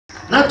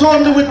not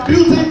only with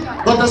beauty,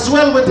 but as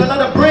well with a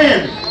lot of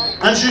brain.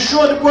 And she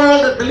showed the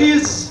world that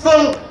Belize is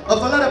full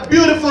of a lot of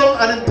beautiful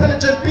and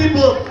intelligent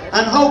people,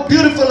 and how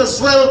beautiful as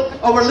well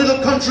our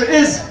little country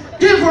is.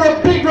 Give her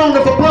a big round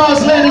of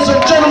applause, ladies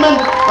and gentlemen,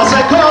 as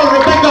I call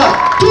Rebecca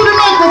to the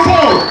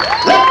microphone.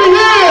 Let me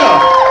hear you.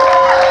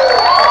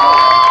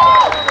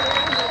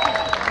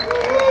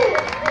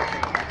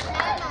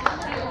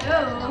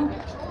 Hello.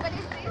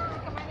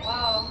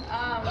 Wow.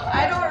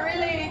 I don't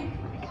really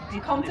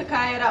come to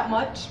cayo that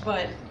much,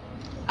 but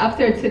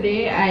after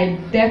today, I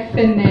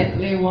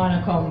definitely want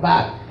to come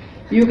back.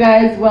 You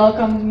guys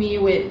welcomed me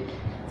with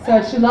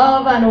such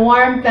love and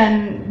warmth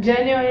and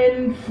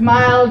genuine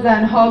smiles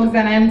and hugs,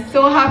 and I'm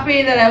so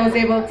happy that I was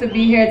able to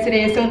be here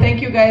today. So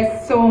thank you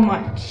guys so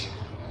much.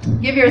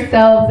 Give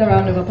yourselves a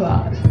round of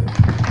applause.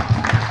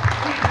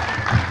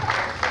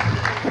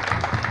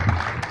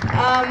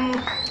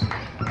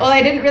 Well,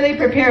 I didn't really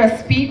prepare a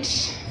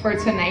speech for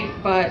tonight,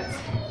 but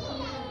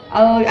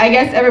I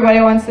guess everybody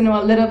wants to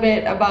know a little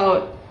bit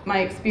about my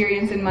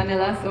experience in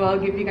Manila, so I'll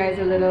give you guys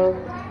a little,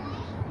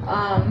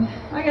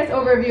 I guess,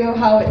 overview of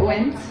how it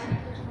went.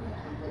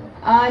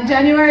 On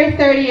January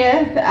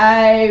 30th,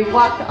 I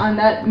walked on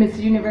that Miss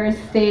Universe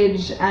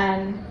stage,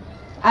 and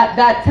at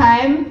that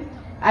time,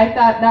 I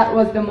thought that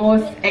was the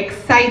most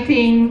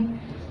exciting,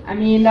 that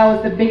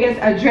was the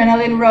biggest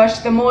adrenaline rush,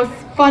 the most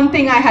fun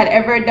thing I had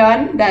ever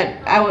done,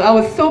 that I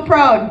was so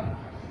proud.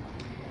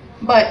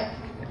 But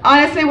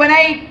honestly, when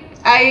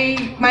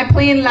my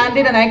plane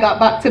landed and I got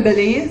back to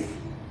Belize,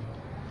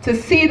 to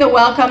see the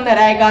welcome that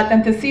I got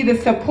and to see the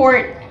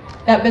support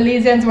that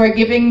Belizeans were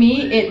giving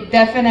me, it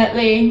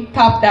definitely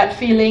topped that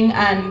feeling.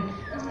 And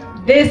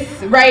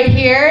this right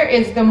here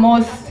is the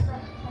most,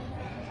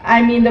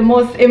 the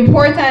most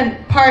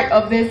important part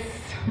of this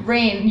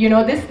reign.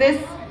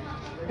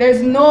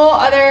 There's no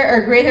other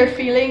or greater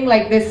feeling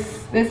like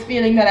this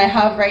feeling that I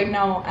have right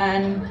now.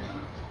 And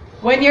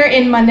when you're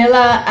in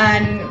Manila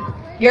and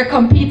you're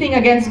competing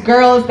against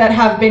girls that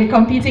have been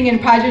competing in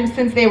pageants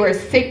since they were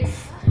 6,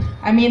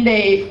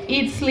 they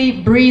eat,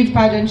 sleep, breathe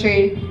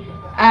pageantry.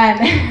 And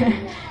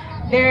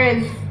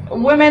there's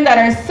women that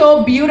are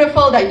so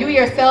beautiful that you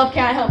yourself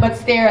can't help but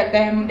stare at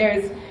them.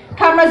 There's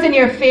cameras in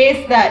your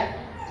face that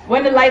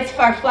when the lights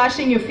are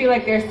flashing, you feel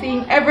like they're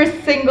seeing every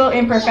single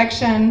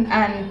imperfection.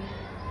 And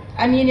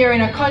you're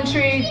in a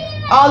country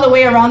all the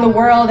way around the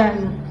world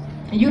and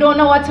you don't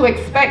know what to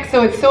expect,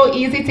 so it's so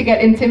easy to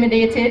get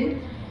intimidated.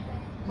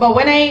 But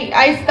when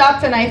I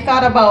stopped and I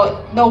thought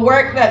about the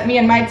work that me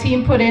and my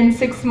team put in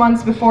 6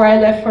 months before I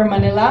left for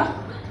Manila,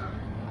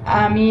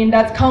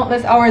 that's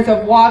countless hours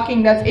of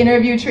walking, that's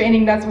interview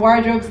training, that's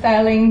wardrobe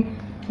styling,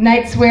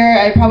 nights where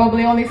I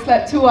probably only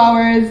slept 2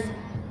 hours.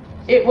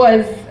 It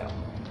was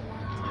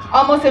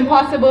almost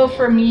impossible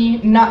for me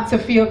not to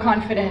feel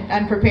confident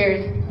and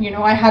prepared.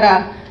 I had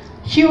a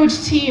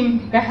huge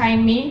team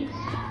behind me,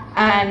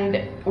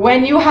 and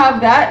when you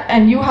have that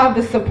and you have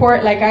the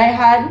support like I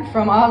had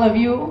from all of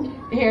you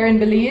here in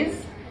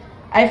Belize,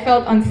 I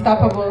felt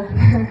unstoppable.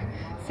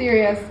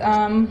 Serious.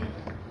 And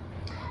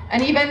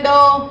even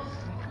though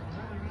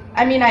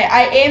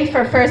I aimed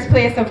for first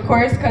place, of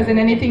course, because in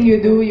anything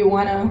you do, you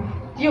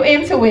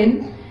aim to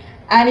win.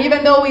 And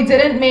even though we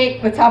didn't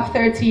make the top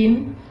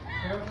 13,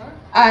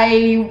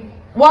 I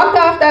walked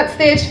off that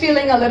stage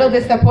feeling a little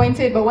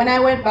disappointed. But when I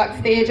went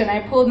backstage and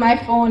I pulled my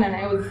phone and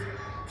I was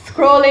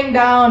scrolling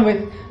down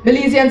with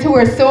Belizeans who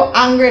were so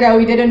angry that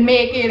we didn't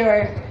make it,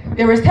 or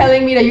they were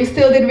telling me that you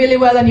still did really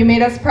well and you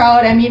made us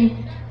proud.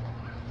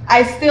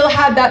 I still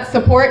had that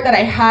support that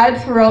I had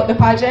throughout the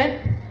pageant.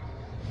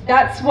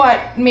 That's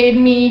what made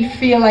me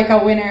feel like a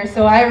winner.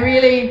 So I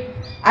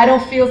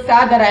don't feel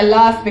sad that I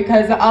lost,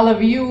 because all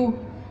of you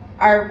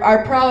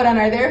are proud and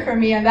are there for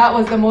me, and that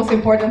was the most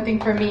important thing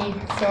for me.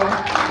 So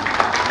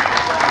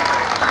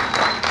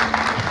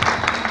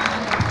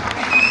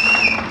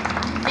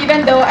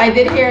even though I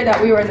did hear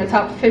that we were in the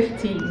top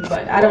 15,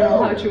 but I don't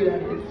know how true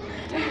that is.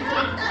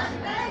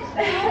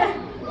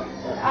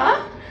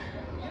 Huh?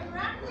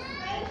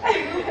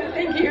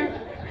 Thank you.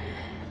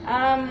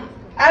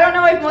 I don't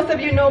know if most of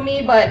you know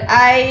me, but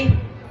I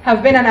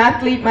have been an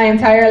athlete my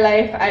entire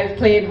life. I've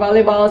played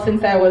volleyball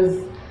since I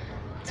was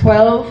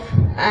 12,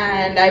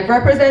 and I've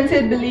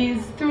represented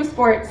Belize through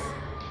sports.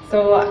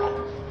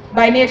 So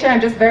by nature,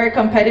 I'm just very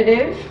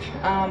competitive,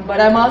 but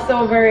I'm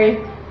also very,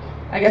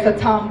 a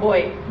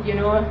tomboy,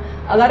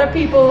 A lot of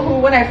people who,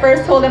 when I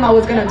first told them I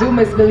was gonna do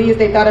Miss Belize,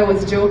 they thought I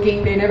was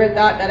joking. They never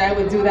thought that I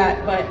would do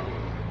that, but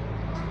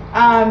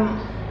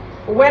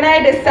when I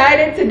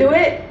decided to do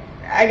it,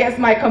 I guess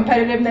my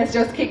competitiveness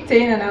just kicked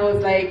in, and I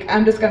was like,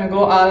 I'm just gonna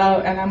go all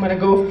out and I'm gonna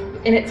go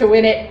in it to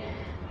win it.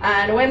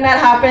 And when that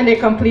happened, it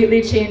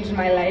completely changed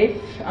my life.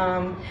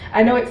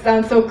 I know it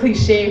sounds so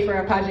cliche for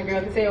a pageant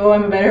girl to say, oh,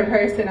 I'm a better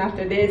person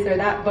after this or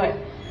that, but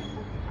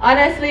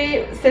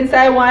honestly, since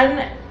I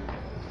won,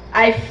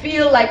 I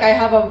feel like I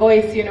have a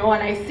voice, and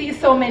I see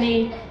so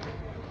many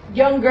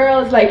young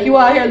girls like you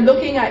out here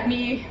looking at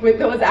me with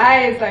those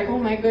eyes like, oh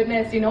my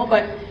goodness,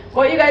 but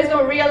what you guys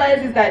don't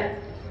realize is that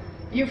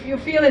you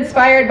feel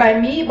inspired by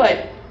me,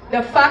 but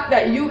the fact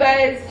that you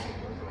guys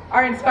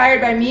are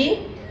inspired by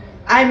me,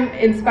 I'm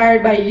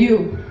inspired by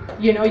you.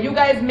 You know, you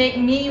guys make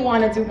me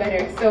want to do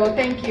better. So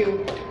thank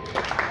you.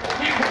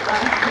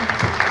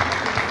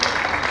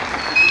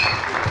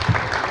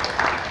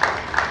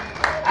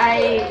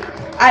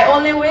 I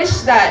only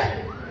wish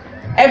that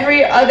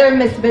every other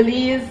Miss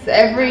Belize,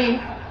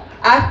 every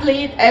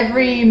athlete,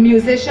 every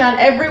musician,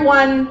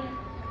 everyone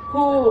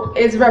who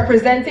is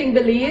representing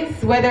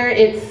Belize, whether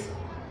it's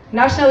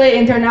nationally,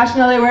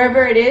 internationally,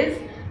 wherever it is,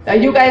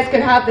 that you guys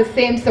could have the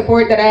same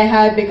support that I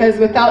had, because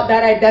without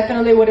that, I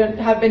definitely wouldn't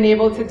have been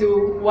able to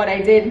do what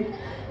I did.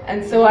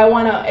 And so I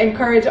want to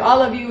encourage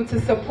all of you to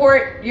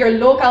support your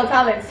local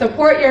talents,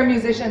 support your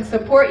musicians,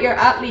 support your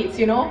athletes,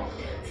 you know.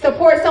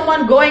 Support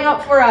someone going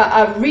up for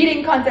a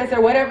reading contest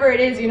or whatever it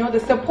is, you know. The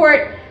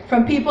support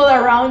from people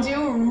around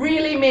you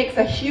really makes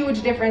a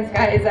huge difference,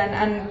 guys.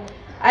 And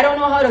I don't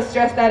know how to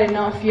stress that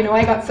enough. You know,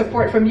 I got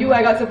support from you,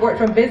 I got support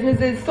from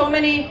businesses. So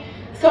many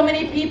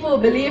people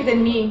believed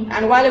in me.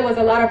 And while it was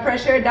a lot of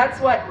pressure, that's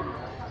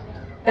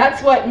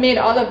what made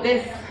all of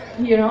this,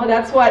 you know,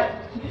 that's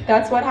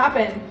what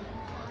happened.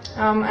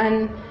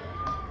 And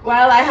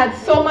while I had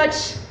so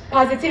much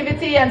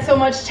positivity and so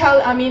much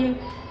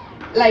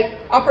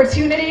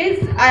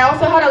opportunities, I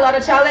also had a lot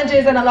of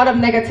challenges and a lot of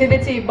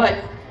negativity.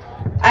 But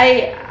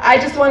I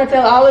just want to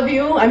tell all of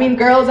you, I mean,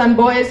 girls and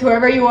boys,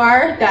 whoever you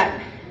are,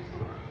 that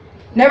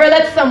never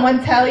let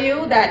someone tell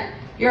you that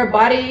your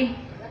body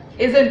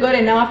isn't good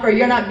enough or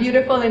you're not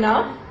beautiful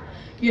enough.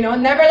 You know,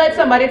 never let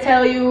somebody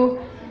tell you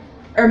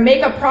or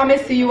make a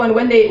promise to you, and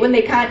when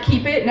they can't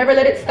keep it, never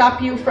let it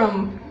stop you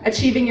from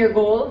achieving your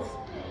goals.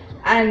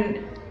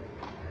 And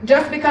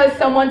just because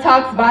someone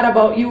talks bad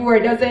about you or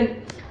doesn't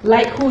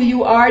like who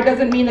you are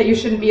doesn't mean that you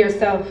shouldn't be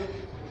yourself,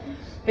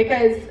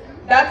 because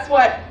that's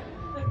what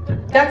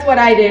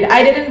I did.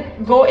 I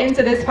didn't go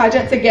into this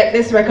pageant to get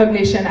this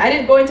recognition. I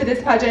didn't go into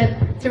this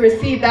pageant to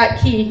receive that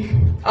key.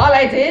 All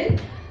I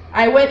did,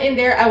 I went in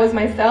there, I was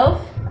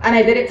myself, and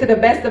I did it to the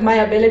best of my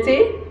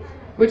ability,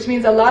 which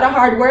means a lot of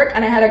hard work,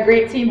 and I had a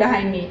great team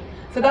behind me.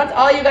 So that's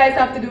all you guys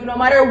have to do, no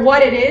matter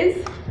what it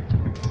is.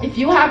 If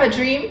you have a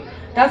dream,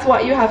 that's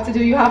what you have to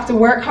do. You have to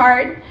work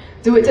hard,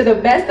 do it to the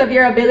best of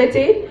your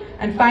ability,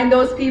 and find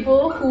those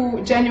people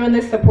who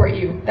genuinely support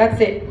you. That's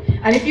it.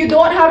 And if you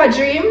don't have a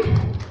dream,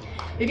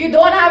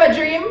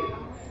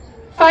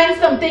 find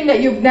something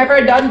that you've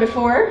never done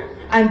before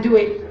and do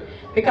it.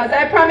 Because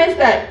I promise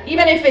that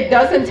even if it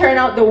doesn't turn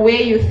out the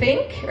way you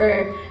think,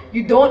 or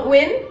you don't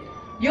win,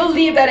 you'll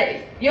leave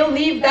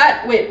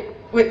that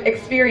with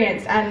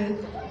experience and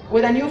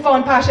with a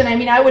newfound passion. I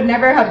mean, I would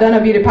never have done a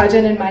beauty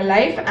pageant in my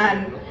life,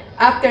 and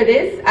after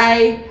this,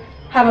 I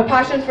have a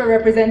passion for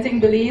representing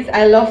Belize.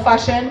 I love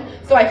fashion,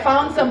 so I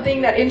found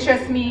something that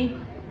interests me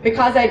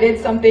because I did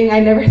something I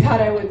never thought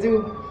I would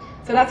do.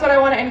 So that's what I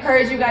want to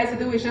encourage you guys to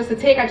do, is just to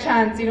take a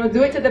chance, you know,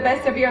 do it to the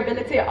best of your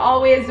ability.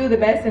 Always do the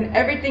best in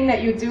everything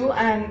that you do,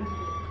 and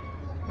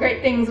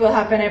great things will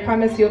happen. I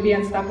promise you'll be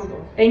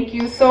unstoppable. Thank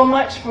you so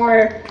much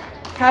for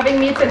having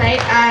me tonight,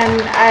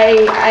 and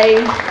I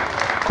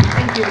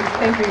thank you.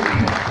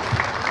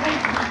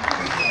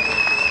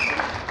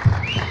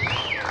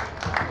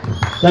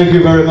 Thank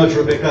you very much,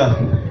 Rebecca.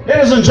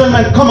 Ladies and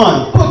gentlemen, come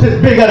on, put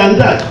it bigger than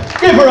that.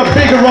 Give her a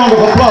bigger round of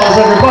applause,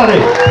 everybody.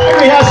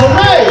 We have some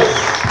nice.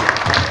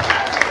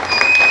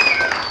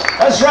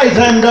 That's right,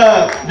 and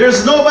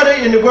there's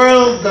nobody in the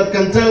world that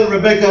can tell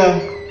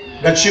Rebecca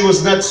that she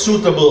was not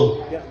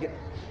suitable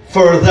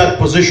for that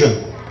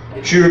position.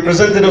 She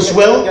represented us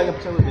well,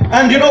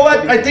 and you know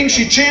what? I think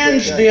she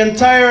changed the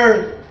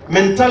entire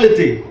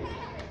mentality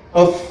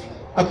of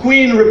a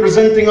queen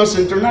representing us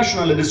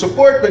internationally, the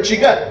support that she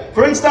got.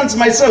 For instance,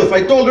 myself,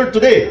 I told her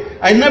today,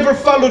 I never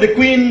follow the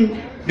queen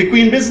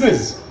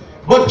business,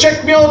 but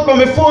check me out on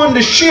my phone,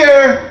 they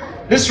share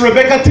this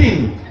Rebecca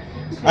thing.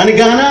 And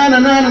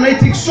and I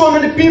think so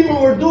many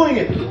people were doing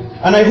it.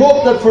 And I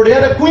hope that for the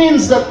other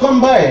queens that come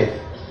by,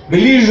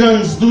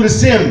 Belizeans do the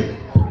same,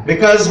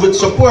 because with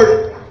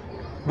support,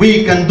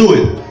 we can do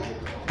it.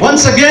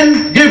 Once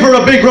again, give her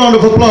a big round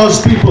of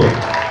applause, people.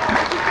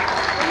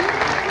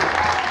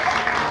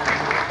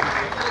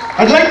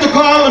 I'd like to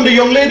call on the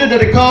young lady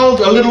that I called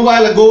a little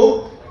while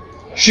ago.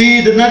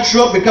 She did not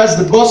show up because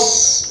the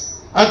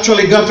bus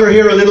actually got her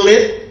here a little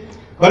late.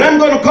 But I'm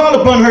going to call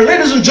upon her.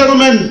 Ladies and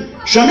gentlemen,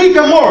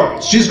 Shamika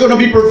Moore. She's going to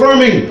be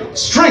performing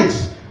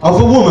Strength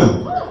of a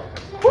Woman.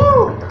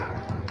 Woo!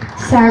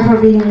 Sorry for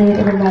being late,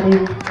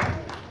 everybody.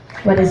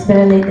 But it's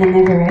better late than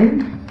never,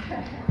 right?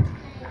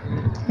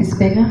 Miss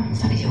Becca,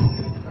 sorry you.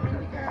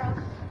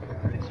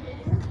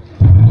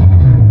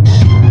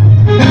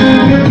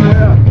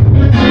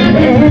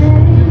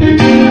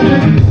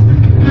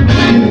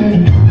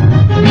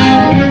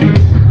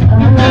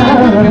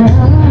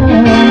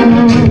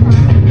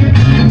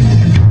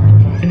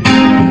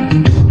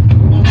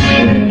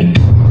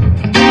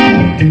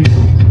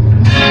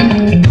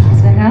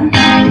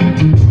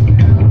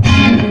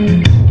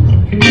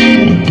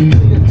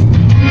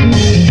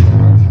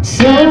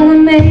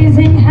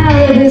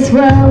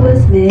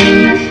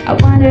 I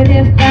wondered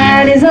if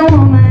God is a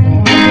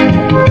woman.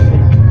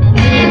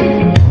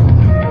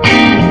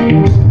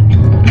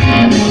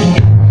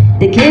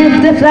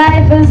 if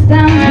life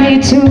astounds me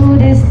to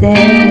this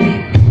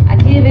day, I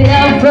give it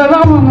up for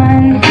a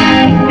woman.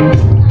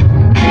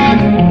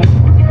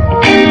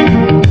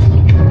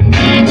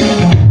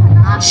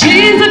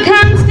 She's a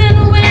constant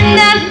wind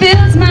that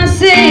fills my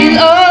sail.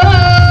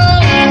 Oh,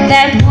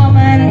 that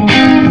woman.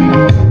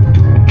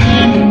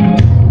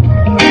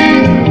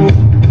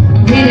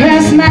 With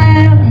her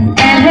smile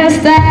and her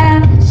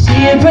style,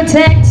 she'll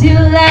protect you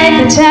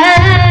like a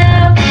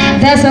child.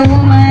 That's a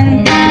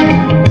woman.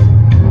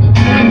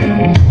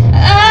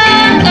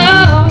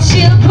 Oh,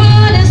 she'll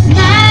put a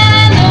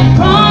smile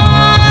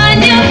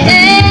upon your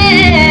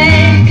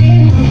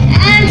face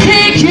and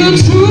take you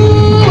to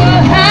a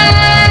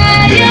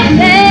higher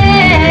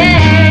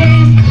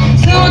place.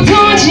 So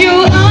don't you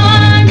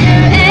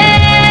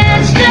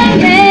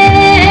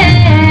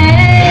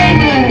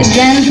underestimate the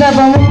strength of a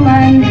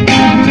woman.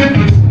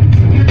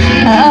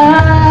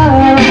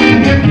 Oh,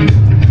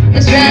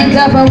 the strength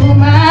of a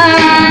woman.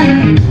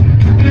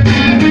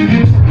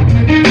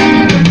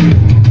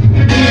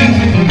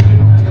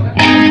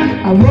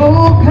 I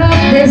woke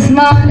up this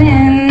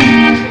morning,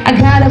 I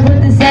got up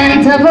with the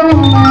scent of a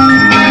woman.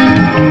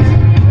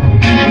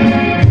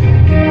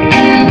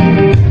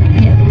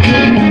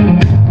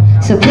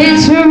 So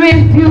picture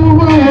if you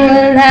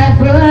would, life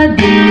would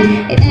be,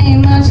 it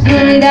ain't much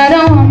good without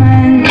a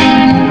woman.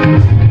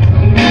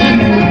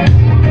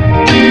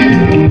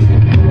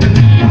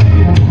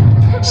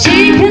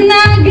 She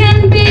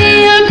can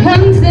be a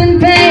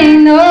constant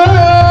pain,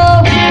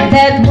 oh,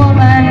 that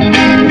woman.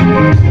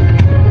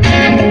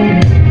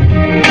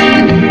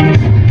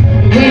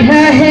 With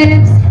her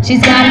hips,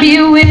 she's got me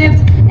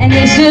whipped, and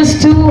it's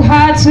just too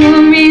hard to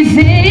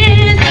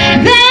resist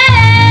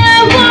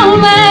that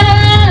woman.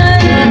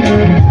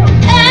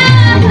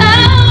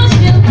 Oh,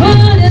 she'll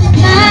put a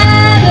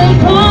smile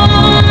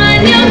upon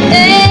your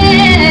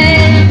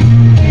face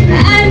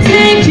and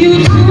take you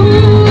to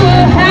a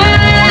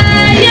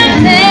higher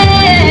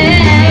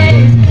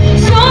place.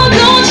 So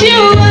don't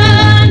you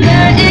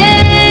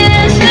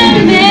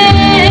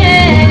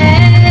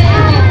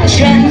underestimate the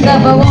strength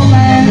of a woman.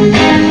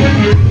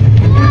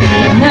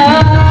 No,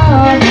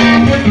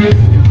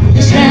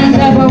 the strength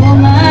of a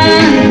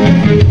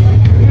woman.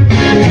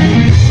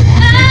 Oh,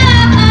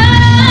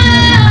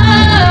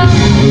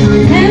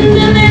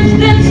 tender lips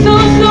that's so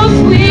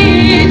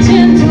sweet,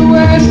 gentle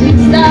words she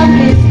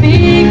softly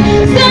speak.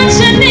 Such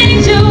an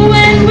angel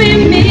when we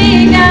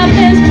meet. Our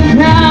best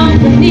ground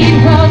beneath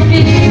her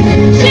feet.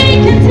 She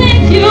can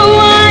take you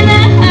on a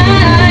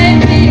high,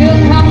 feel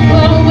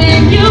comfort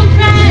when you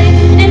cry,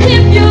 and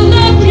if you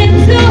look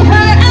into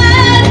her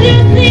eyes, you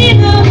see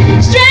the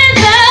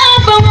strength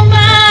of a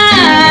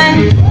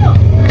woman.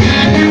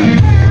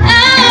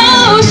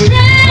 Oh,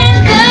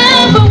 strength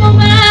of a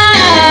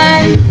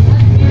woman.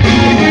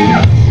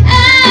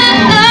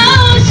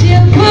 Oh,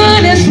 she'll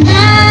put a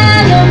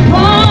smile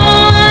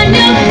upon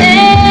your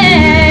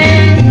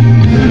face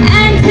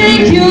and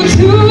take you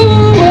to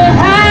a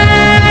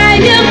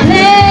higher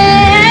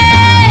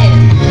place.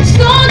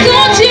 So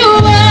don't you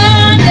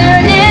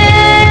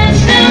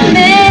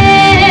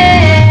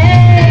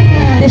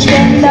underestimate the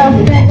strength of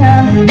Rebecca.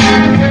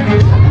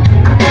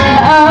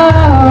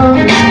 Oh,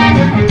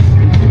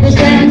 the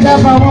strength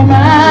of a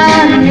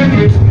woman.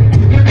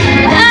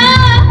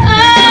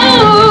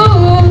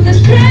 Oh, the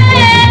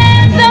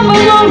strength of a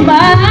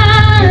woman.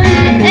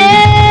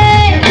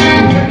 Hey,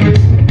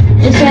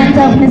 the strength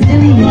of Miss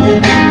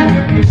Belize.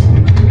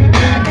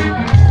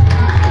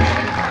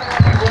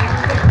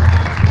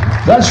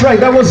 That's right,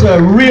 that was a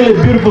really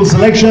beautiful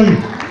selection.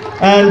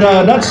 And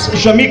that's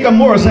Shamika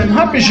Morris. I'm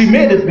happy she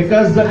made it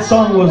because that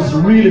song was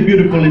really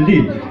beautiful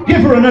indeed.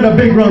 Give her another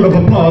big round of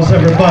applause,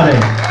 everybody.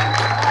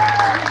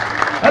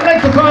 I'd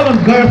like to call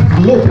on Garth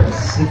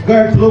Lopez. If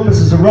Garth Lopez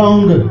is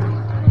around,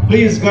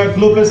 please, Garth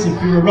Lopez, if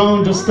you're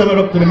around, just step it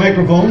up to the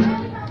microphone.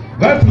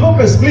 Garth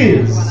Lopez,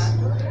 please.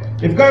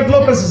 If Garth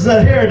Lopez is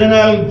not here, then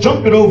I'll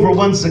jump it over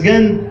once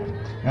again.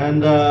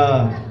 And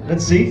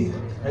let's see.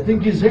 I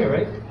think he's here,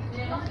 right?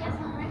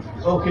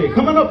 Okay,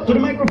 come on up to the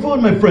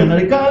microphone, my friend.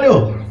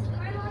 Cayo.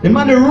 The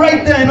man is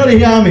right there, I know they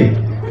hear me.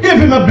 Give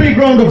him a big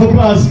round of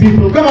applause,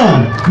 people. Come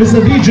on,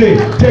 Mr. DJ,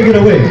 take it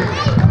away.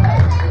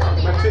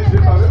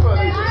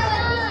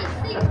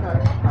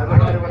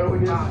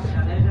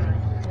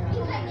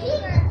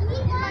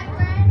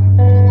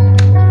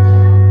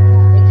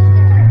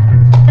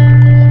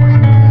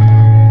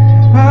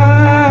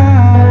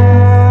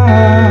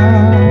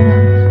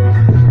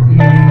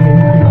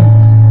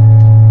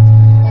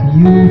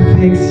 You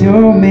fix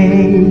your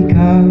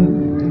makeup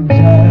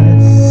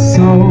just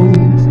so.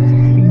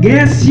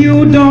 Guess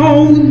you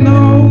don't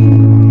know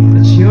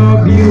that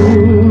you're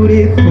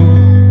beautiful.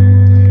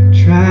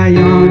 Try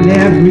on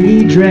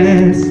every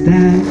dress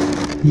that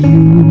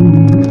you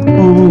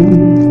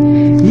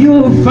own.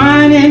 You'll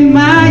find in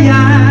my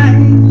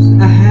eyes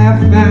a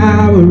half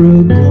hour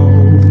ago.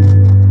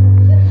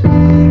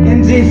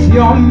 And if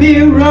your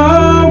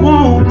mirror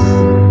won't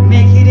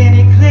make it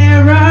any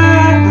clearer,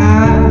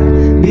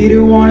 I'll be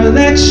the one to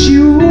let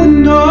you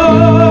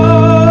know.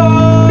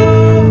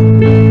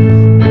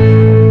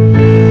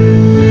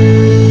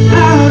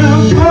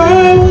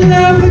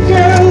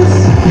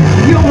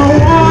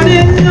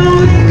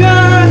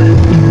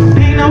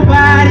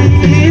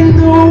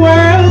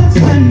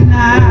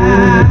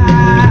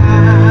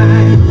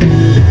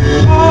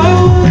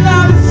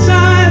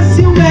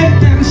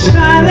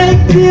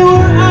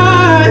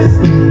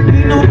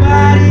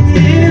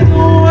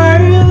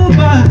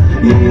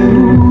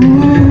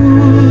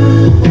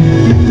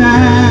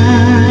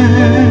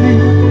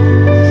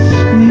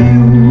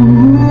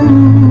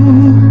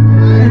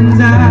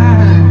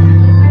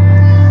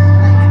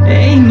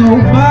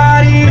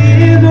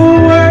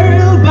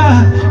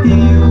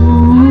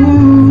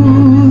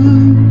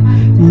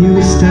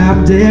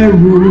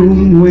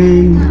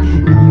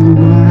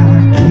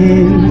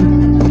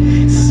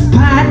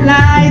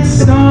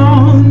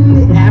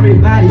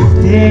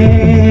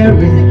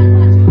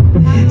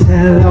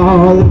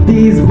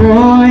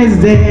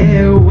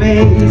 they're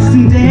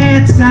wasting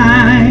their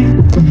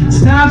time.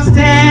 Stop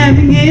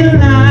standing in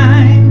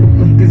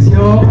line, 'cause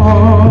you're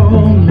all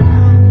mine.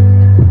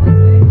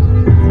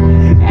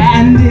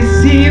 And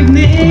this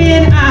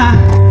evening I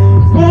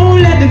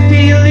won't let the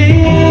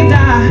feeling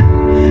die.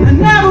 I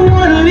never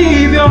wanna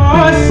leave your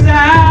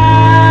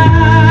side.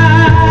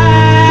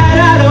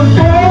 Out of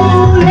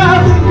all of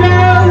the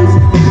girls,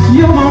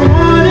 you're my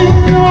one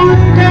and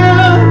only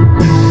girl.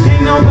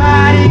 Ain't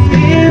nobody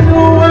in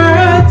the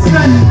world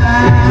tonight.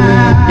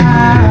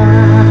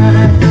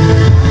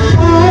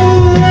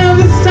 All of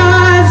the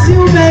stars,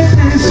 you make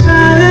them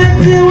shine like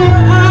they were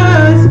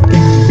us.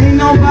 Ain't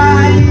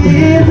nobody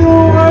in the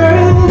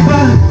world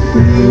but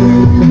you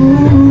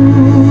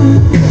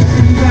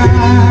and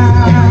I.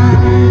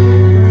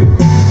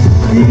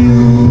 You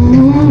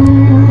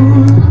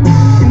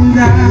and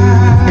I.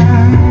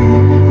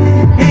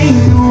 Ain't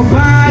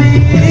nobody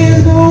in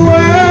the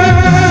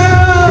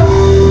world.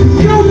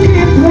 You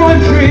keep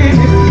wondering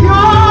if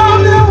you're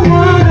the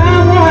one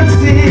I'm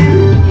wanting,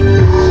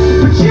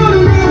 but you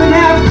don't even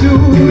have to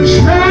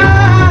try.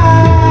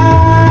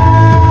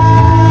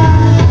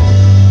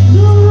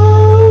 No,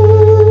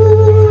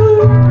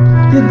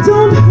 you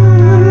don't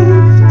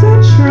have to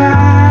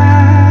try.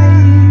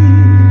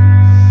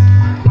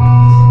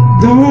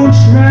 Don't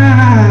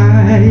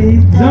try,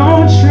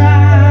 don't try.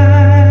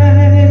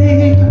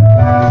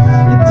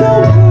 You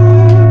don't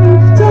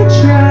have to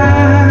try.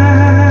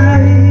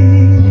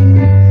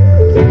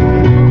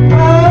 Oh,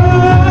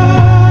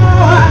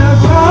 out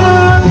of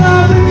all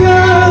of the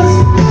girls,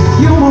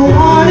 you're my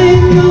one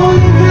and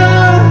only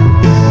girl.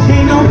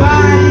 Ain't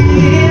nobody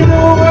in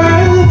the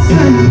world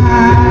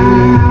tonight.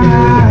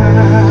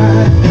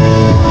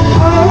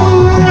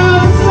 Oh,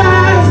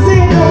 outside,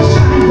 they don't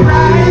shine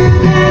brighter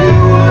than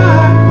you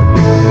are.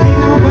 Ain't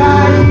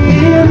nobody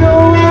in the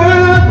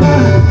world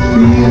but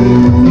you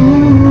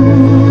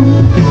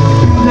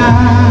and I.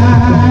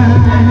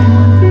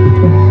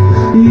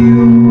 You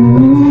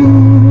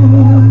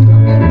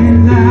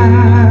and I.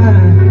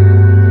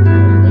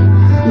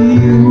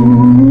 You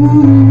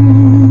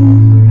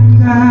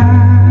and I.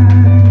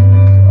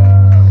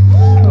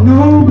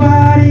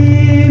 Nobody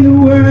in the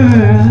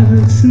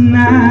world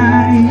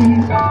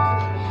tonight.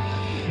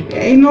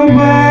 Ain't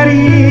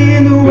nobody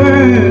in the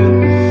world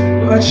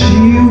but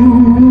you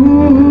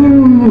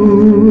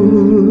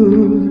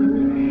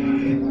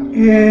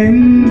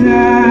and I.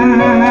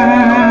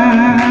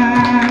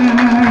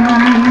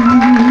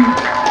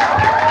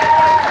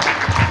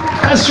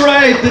 That's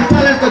right, the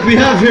talent that we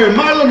have here,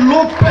 Marlon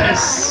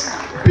Lopez.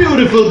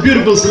 Beautiful,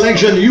 beautiful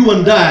selection, You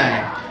and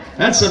I.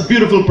 That's a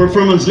beautiful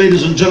performance,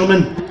 ladies and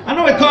gentlemen. I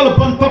know I call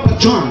upon Papa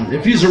John.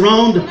 If he's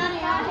around,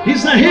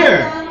 he's not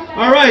here.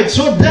 All right,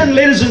 so then,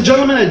 ladies and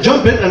gentlemen, I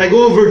jump it and I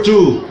go over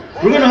to,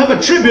 we're going to have a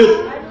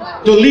tribute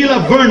to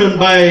Leela Vernon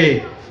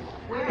by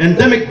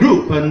Endemic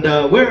Group. And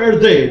where are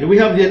they? Do we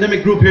have the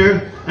Endemic Group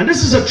here? And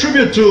this is a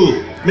tribute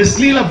to Miss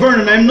Leela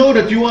Vernon. I know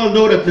that you all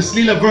know that Miss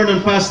Leela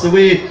Vernon passed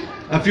away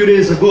a few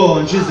days ago,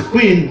 and she's the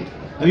queen.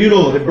 You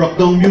know, they brought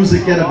down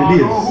music at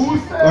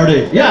Belize. Are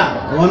they?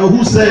 Yeah. I want to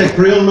who say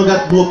Creole no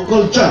got no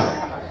culture.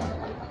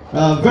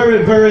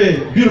 Very,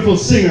 very beautiful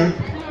singer.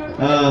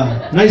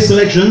 Nice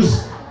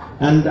selections.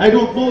 And I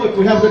don't know if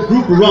we have that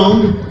group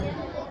around.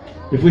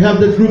 If we have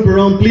that group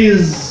around,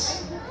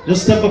 please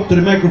just step up to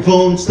the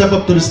microphone, step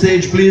up to the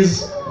stage,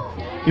 please.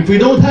 If we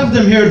don't have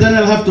them here, then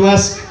I'll have to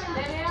ask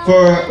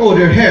for, oh,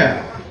 they're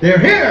here. They're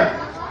here.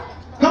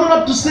 Coming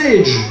up to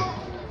stage.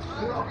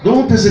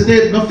 Don't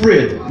hesitate, not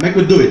afraid. Make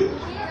we do it.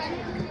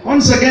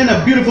 Once again,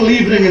 a beautiful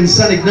evening in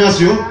San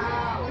Ignacio.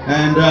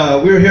 And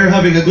we're here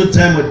having a good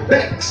time with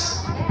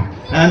Bex.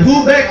 And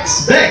who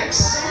Bex?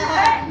 Bex.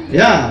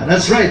 Yeah,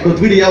 that's right, but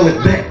we are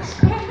with Bex.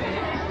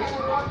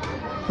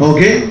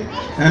 Okay,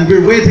 and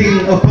we're waiting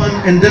upon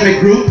Endemic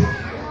Group.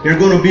 They're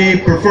going to be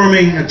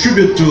performing a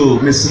tribute to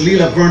Miss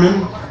Leela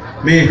Vernon.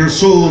 May her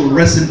soul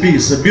rest in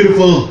peace. A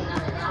beautiful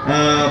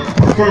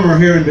performer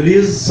here in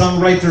Belize,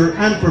 songwriter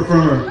and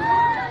performer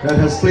that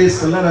has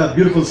placed a lot of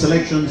beautiful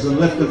selections and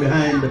left them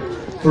behind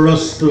for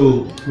us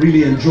to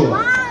really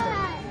enjoy.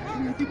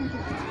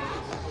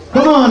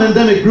 Come on,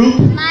 Endemic Group.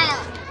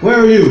 Where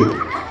are you?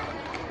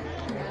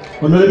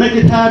 Oh, no, they make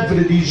it hard for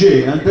the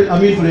DJ, I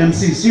mean for the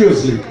MC,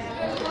 seriously.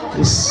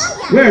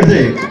 Where are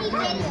they?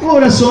 Oh,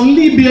 that's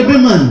only baby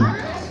man.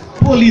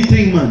 Poly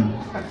thing, man.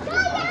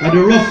 Had a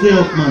rough day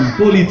up, man.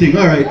 Poly thing.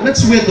 Alright,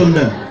 let's wait on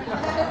them.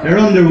 They're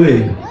on their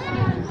way.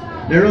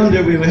 They're on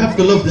their way. We have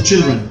to love the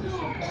children.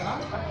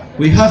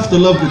 We have to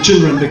love the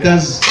children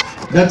because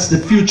that's the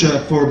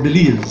future for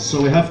Belize.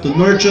 So we have to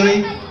nurture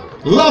them,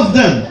 love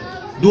them,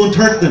 don't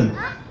hurt them.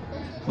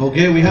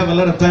 Okay, we have a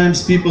lot of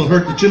times people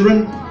hurt the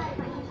children.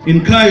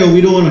 In Cayo,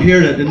 we don't want to hear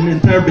that. In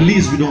entire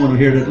Belize, we don't want to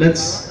hear that.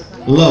 Let's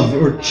love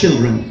our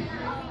children.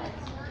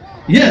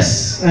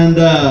 Yes, and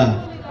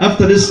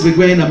after this, we're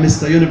going to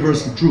Mr.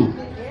 Universe True.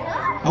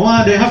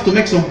 They have to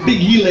make some big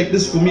heel like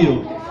this for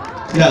me.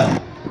 Yeah.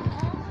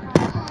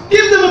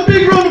 Give them a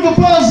big round of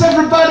applause,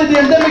 everybody, the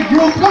Endemic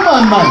Group. Come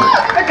on, man.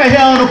 Make a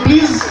hand,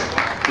 please.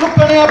 Look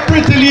at that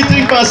pretty little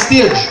thing on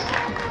stage.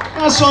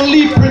 That's on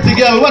Lee, pretty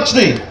girl, watch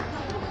me.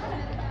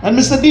 And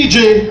Mr.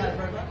 DJ,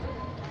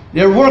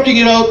 they're working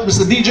it out.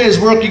 Mr. DJ is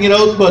working it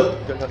out, but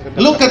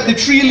look at the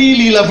three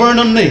Lila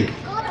Vernon name.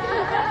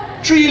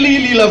 Three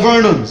Lila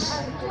Vernons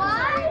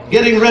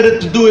getting ready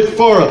to do it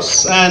for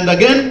us. And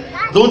again,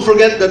 don't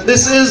forget that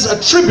this is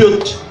a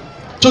tribute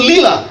to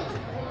Lila.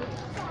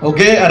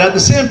 Okay, and at the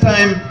same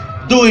time,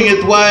 doing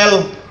it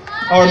while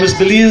our Miss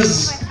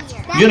Belize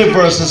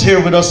Universe is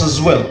here with us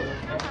as well.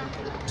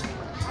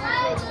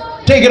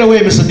 Take it away,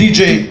 Mr.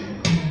 DJ.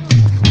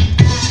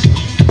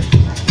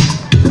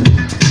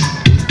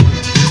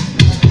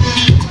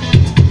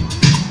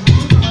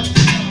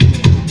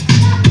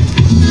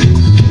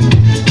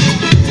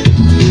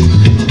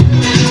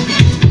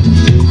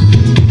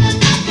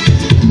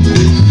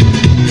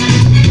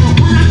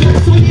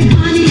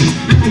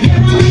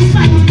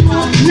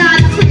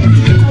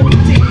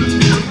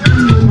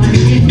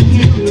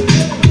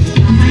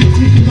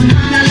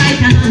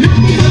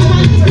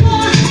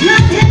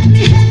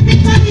 Help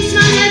me,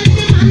 policeman, help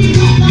me,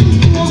 money,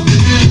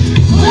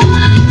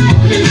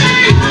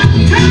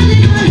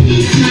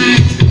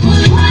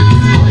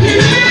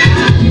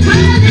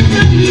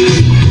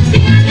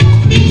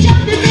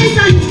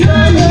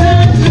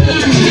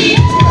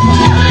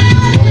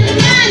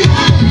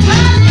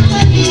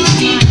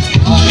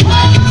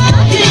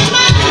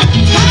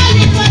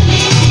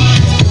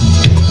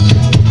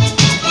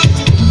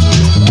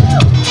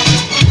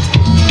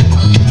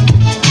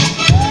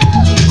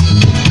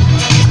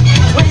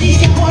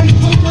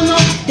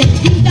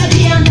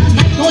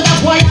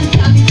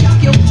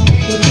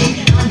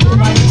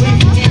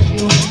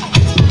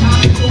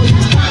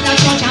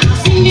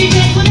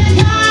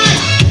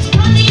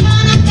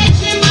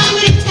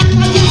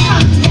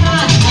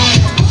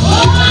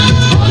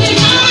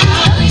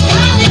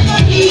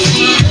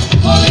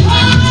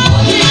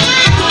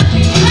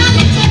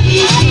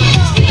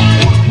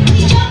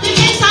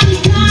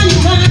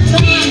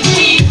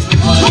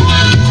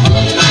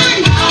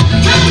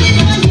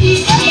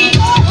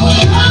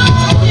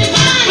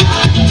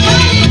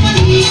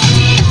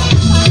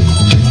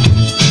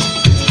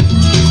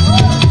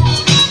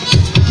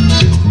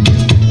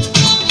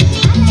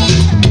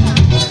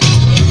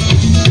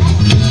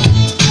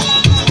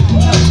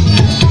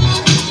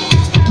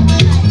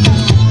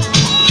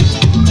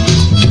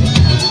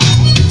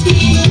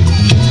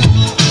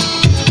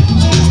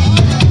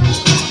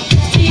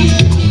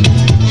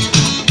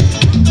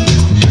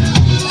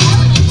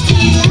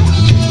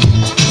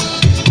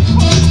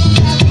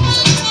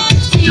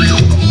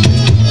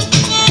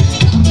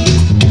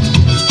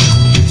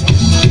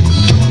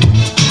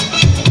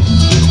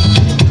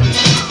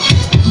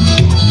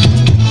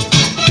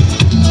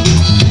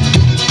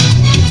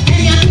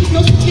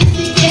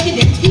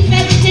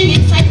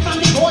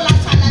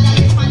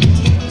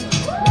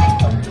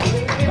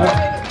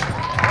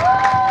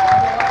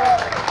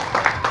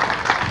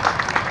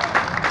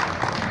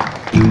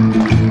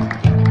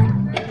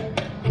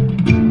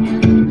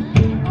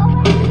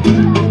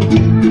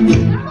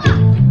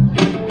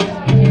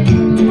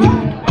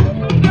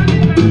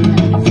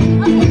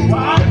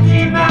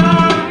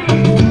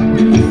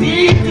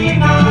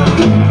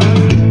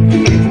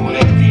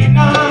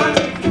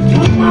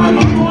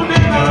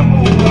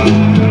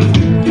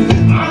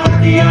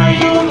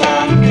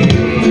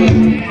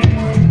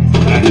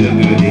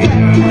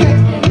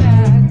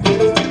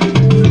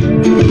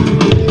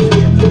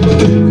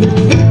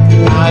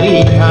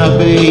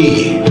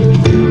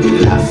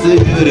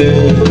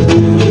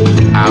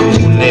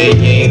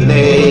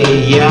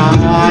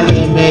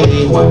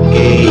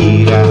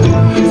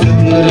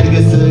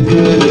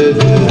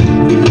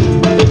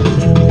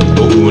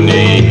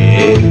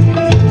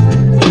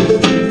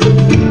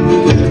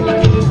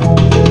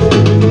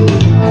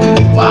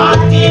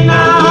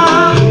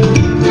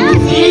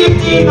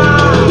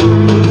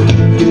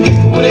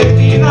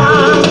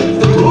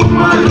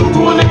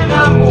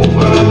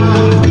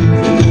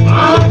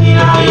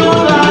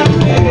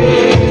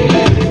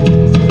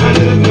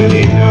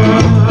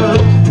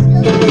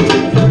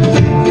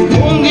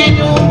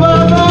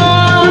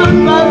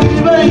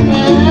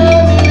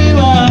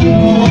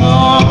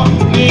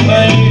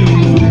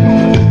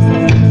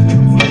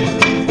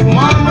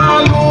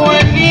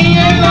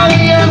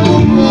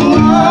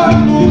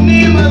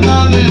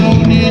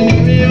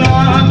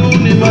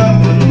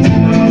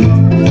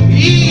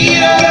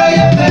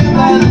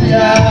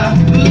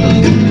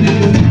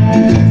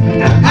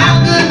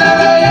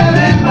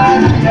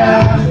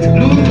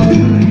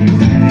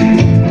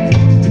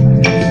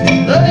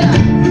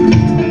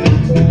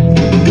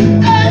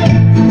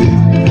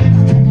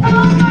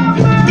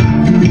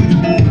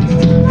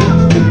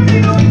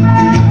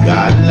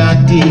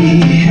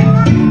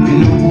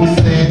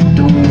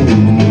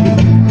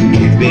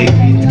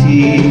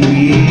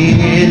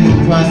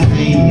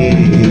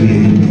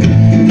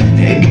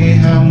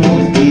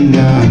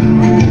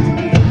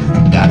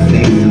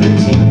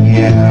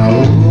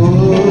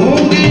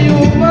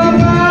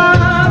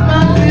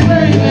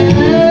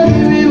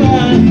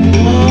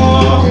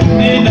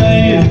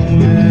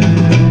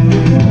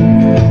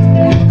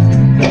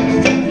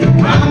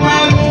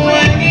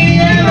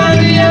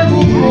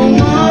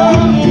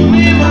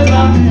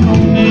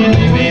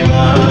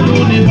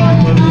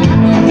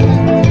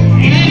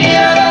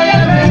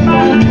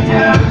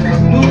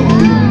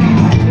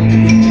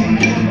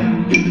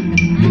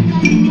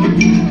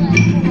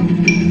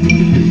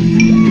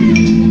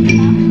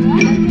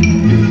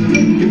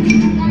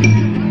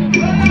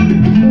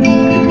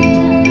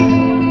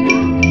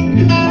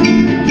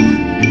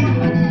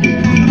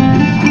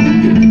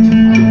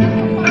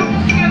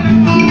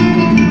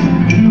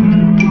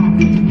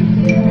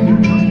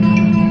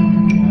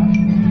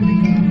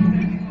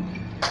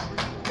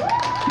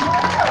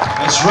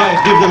 That's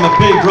right, give them a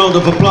big round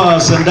of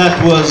applause. And that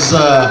was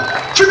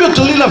tribute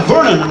to Lila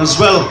Vernon as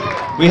well.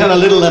 We had a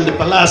little and the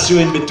Palacio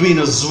in between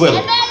as well.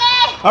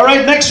 All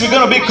right, next we're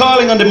going to be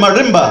calling on the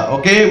marimba,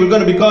 okay? We're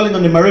going to be calling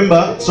on the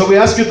marimba. So we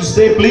ask you to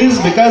stay, please,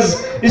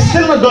 because it's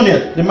still not done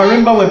yet. The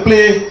marimba will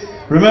play.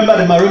 Remember,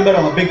 the marimba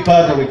are a big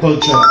part of the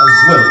culture as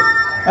well.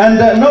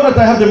 And now that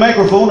I have the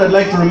microphone, I'd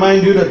like to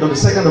remind you that on the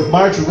 2nd of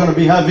March, we're going to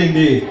be having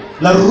the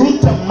La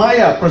Ruta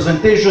Maya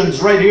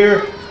presentations right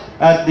here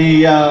at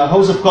the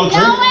House of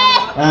Culture.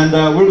 And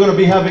we're going to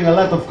be having a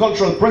lot of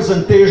cultural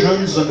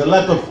presentations and a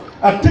lot of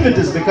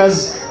activities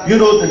because, you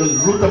know,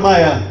 the Ruta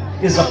Maya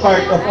is a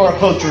part of our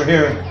culture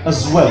here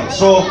as well.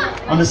 So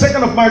on the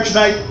 2nd of March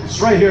night, it's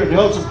right here at the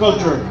House of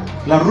Culture,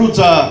 La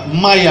Ruta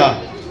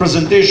Maya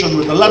presentation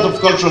with a lot of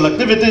cultural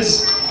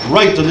activities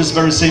right on this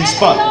very same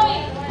spot.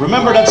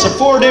 Remember, that's a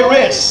 4-day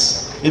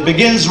race. It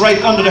begins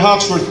right under the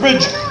Hawksworth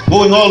Bridge,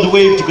 going all the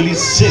way to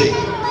Belize City.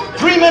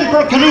 3 men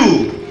per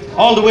canoe,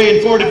 all the way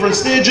in 4 different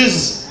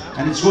stages,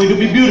 and it's going to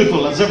be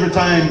beautiful as every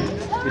time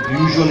it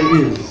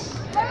usually is.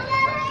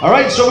 All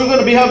right, so we're going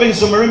to be having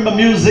some marimba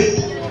music.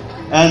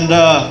 And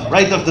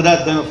right after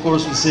that, then of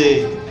course we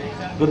say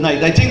good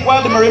night. I think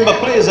while the marimba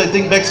plays, I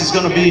think Bex is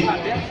going to be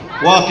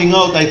walking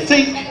out, I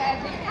think.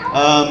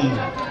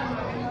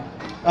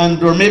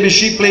 Or maybe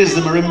she plays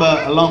the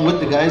marimba along with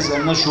the guys,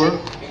 I'm not sure.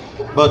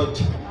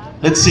 But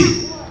let's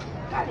see.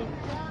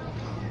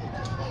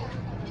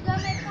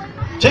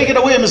 Take it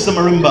away, Mr.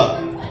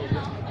 Marimba.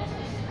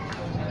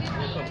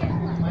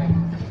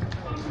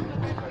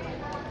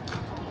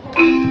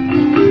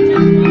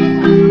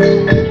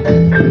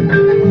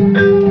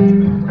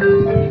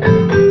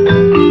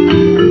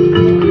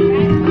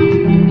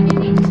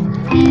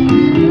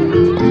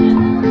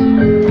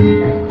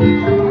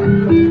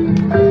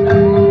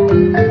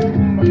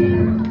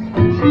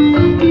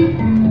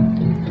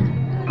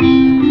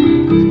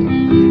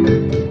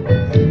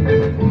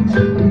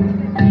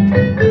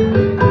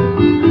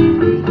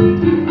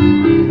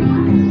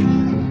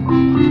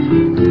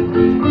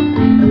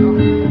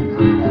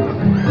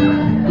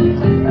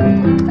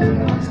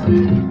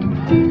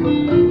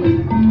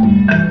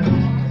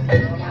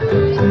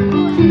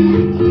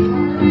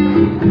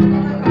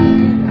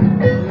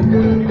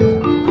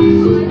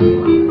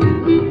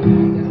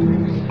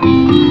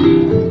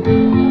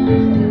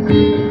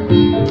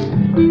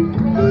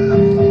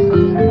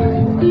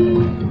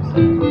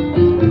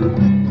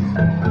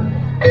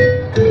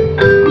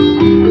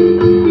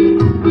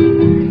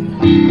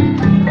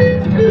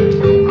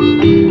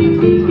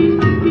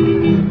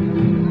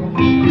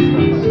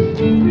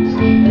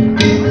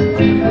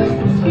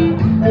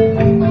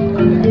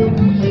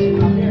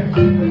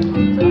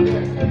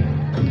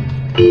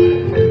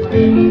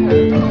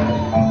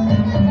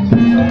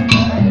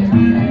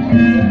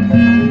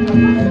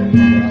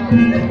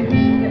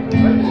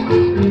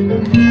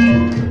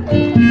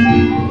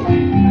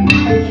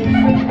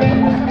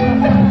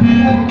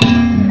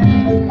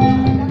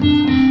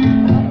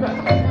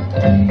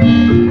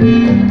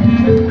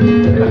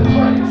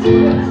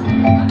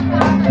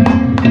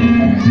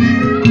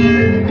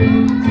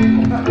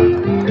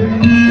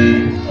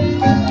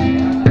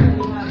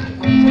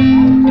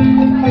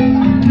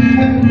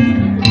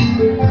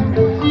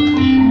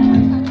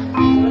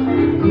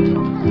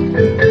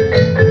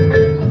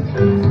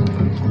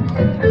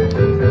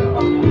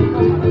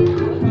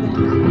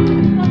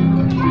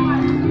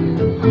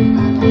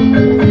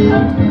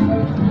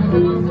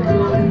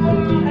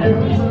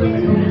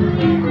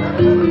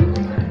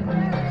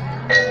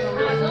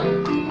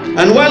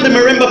 And while the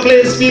marimba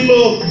plays,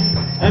 people,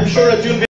 I'm sure that you'll be